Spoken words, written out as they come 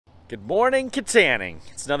Good morning, Kittanning.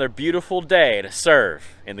 It's another beautiful day to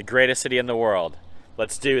serve in the greatest city in the world.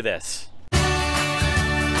 Let's do this. A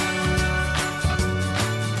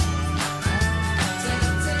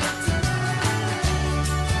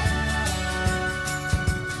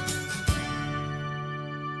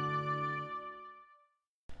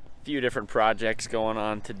few different projects going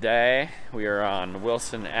on today. We are on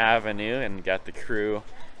Wilson Avenue and got the crew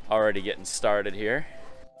already getting started here.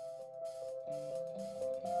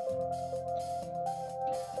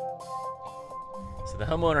 So the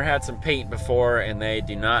homeowner had some paint before and they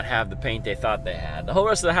do not have the paint they thought they had. The whole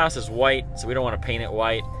rest of the house is white, so we don't want to paint it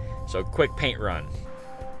white. So quick paint run.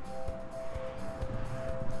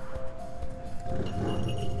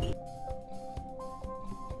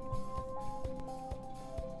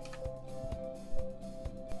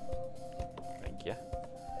 Thank you.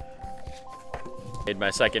 Made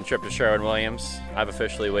my second trip to Sherwin-Williams. I've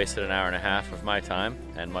officially wasted an hour and a half of my time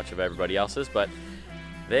and much of everybody else's, but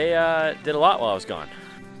they did a lot while I was gone.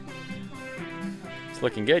 It's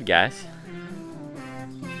looking good, guys.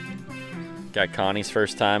 Got Connie's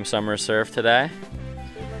first time summer surf today.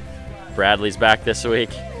 Bradley's back this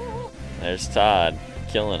week. There's Todd,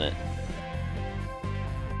 killing it.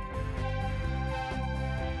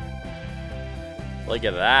 Look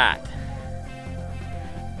at that.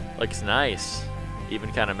 Looks nice.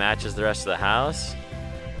 Even kind of matches the rest of the house.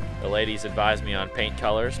 The ladies advised me on paint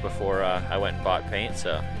colors before I went and bought paint,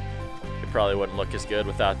 so it probably wouldn't look as good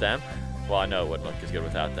without them. Well, I know it wouldn't look as good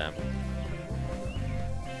without them.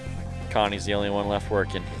 Connie's the only one left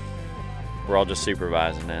working. We're all just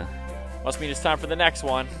supervising now. Must mean it's time for the next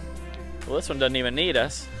one. Well, this one doesn't even need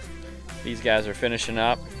us. These guys are finishing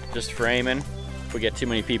up, just framing. If we get too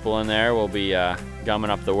many people in there, we'll be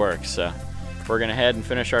gumming up the works. So we're gonna head and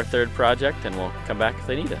finish our third project, and we'll come back if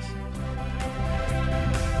they need us.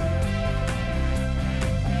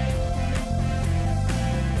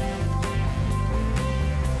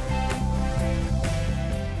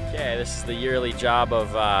 This is the yearly job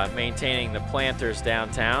of maintaining the planters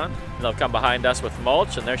downtown. They'll come behind us with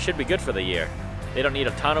mulch and they should be good for the year. They don't need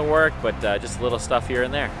a ton of work, but just little stuff here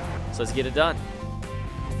and there. So let's get it done.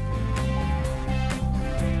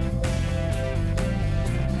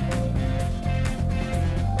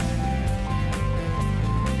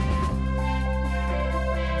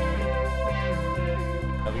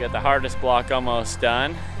 We got the hardest block almost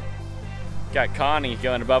done. Got Connie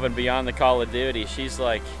going above and beyond the call of duty. She's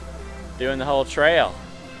like doing the whole trail,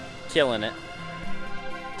 killing it.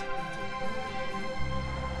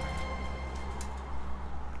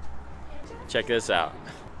 Check this out.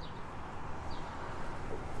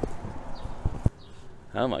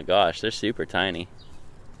 Oh my gosh, they're super tiny.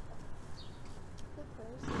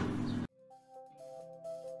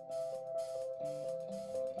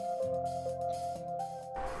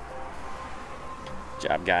 Good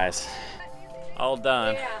job, guys. All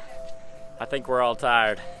done. Yeah. I think we're all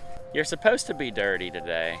tired. You're supposed to be dirty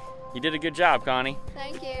today. You did a good job, Connie.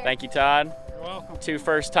 Thank you. Thank you, Todd. You're welcome. Two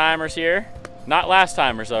first timers here. Not last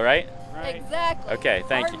timers though, right? Right. Exactly. Okay,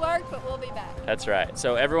 thank you. Hard work, but we'll be back. That's right.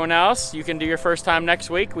 So everyone else, you can do your first time next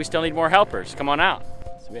week. We still need more helpers. Come on out.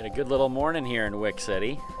 So we had a good little morning here in Wick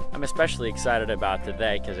City. I'm especially excited about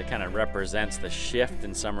today because it kind of represents the shift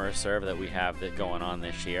in summer serve that we have going on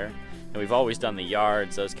this year. And we've always done the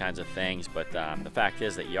yards, those kinds of things, but the fact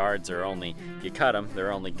is that yards are only, you cut them,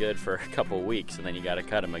 they're only good for a couple weeks and then you got to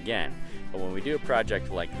cut them again. But when we do a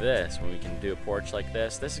project like this, when we can do a porch like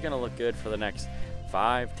this is going to look good for the next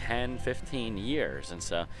 5, 10, 15 years. And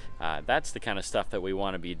so that's the kind of stuff that we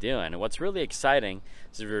want to be doing. And what's really exciting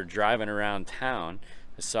is we were driving around town,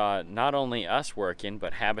 I saw not only us working,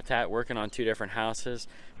 but Habitat working on 2 different houses.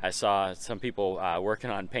 I saw some people working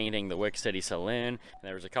on painting the Wick City Saloon. And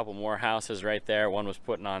there was a couple more houses right there. One was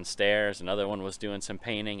putting on stairs, another one was doing some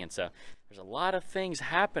painting. And so there's a lot of things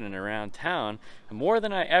happening around town, more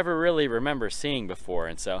than I ever really remember seeing before.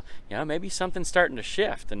 And so, you know, maybe something's starting to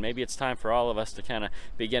shift, and maybe it's time for all of us to kind of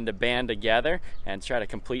begin to band together and try to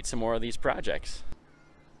complete some more of these projects.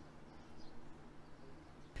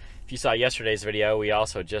 If you saw yesterday's video, we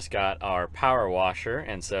also just got our power washer,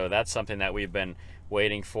 and so that's something that we've been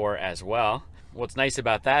waiting for as well. What's nice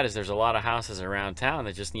about that is there's a lot of houses around town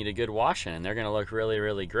that just need a good washing, and they're going to look really,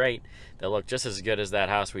 really great. They'll look just as good as that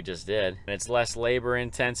house we just did. And it's less labor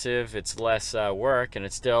intensive, it's less work, and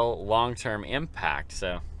it's still long-term impact.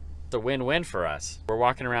 So it's a win-win for us. We're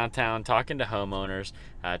walking around town talking to homeowners,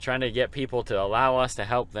 trying to get people to allow us to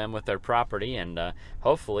help them with their property, and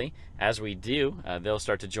hopefully as we do, they'll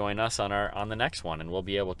start to join us on the next one, and we'll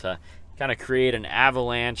be able to kind of create an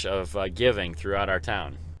avalanche of giving throughout our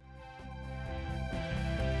town.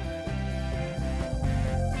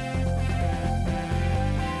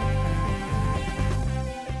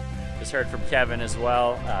 just heard from Kevin as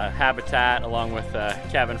well. Habitat, along with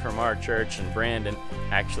Kevin from our church and Brandon,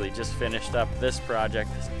 actually just finished up this project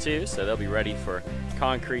too, so they'll be ready for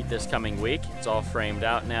concrete this coming week. It's all framed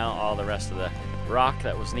out now. All the rest of the rock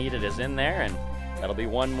that was needed is in there, and that'll be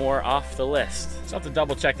one more off the list. So I'll have to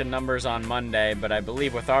double check the numbers on Monday, but I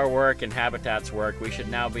believe with our work and Habitat's work, we should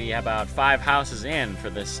now be about 5 houses in for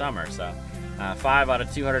this summer. So 5 out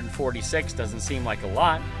of 246 doesn't seem like a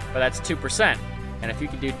lot, but that's 2%. And if you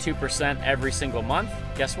can do 2% every single month,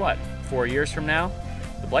 guess what? 4 years from now,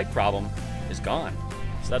 the blight problem is gone.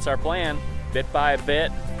 So that's our plan. Bit by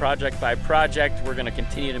bit, project by project, we're going to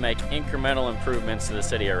continue to make incremental improvements to the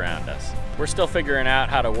city around us. We're still figuring out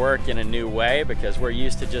how to work in a new way because we're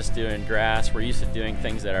used to just doing grass. We're used to doing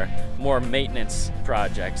things that are more maintenance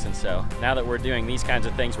projects. And so now that we're doing these kinds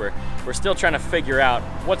of things, we're still trying to figure out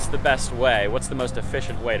what's the best way, what's the most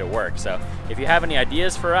efficient way to work. So if you have any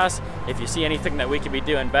ideas for us, if you see anything that we could be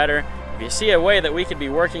doing better, if you see a way that we could be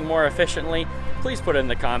working more efficiently, please put it in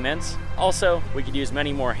the comments. Also, we could use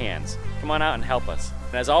many more hands. Come on out and help us.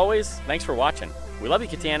 And as always, thanks for watching. We love you,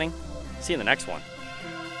 Kittanning. See you in the next one.